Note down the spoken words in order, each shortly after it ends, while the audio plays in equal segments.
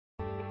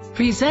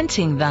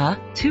Presenting the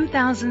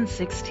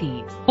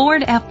 2016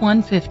 Ford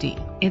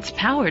F-150. It's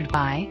powered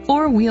by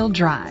four-wheel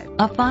drive,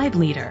 a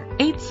 5-liter,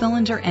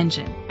 8-cylinder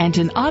engine, and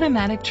an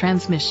automatic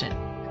transmission.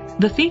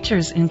 The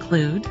features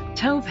include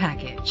tow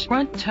package,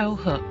 front tow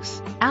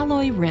hooks,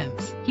 alloy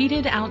rims,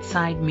 heated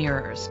outside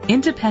mirrors,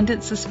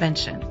 independent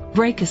suspension,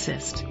 brake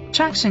assist,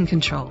 traction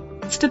control,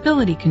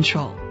 stability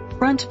control,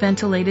 front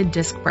ventilated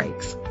disc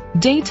brakes,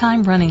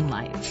 daytime running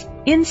lights.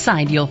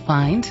 Inside you'll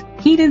find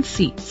heated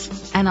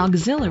seats, an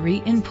auxiliary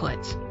input,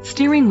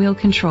 steering wheel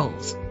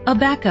controls, a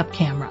backup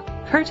camera,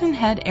 curtain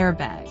head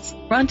airbags,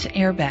 front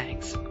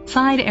airbags,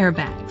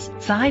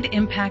 side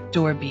impact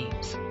door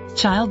beams,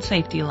 child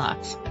safety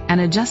locks, an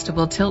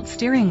adjustable tilt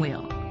steering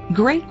wheel.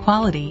 Great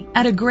quality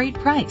at a great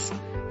price.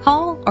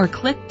 Call or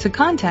click to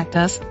contact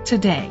us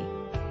today.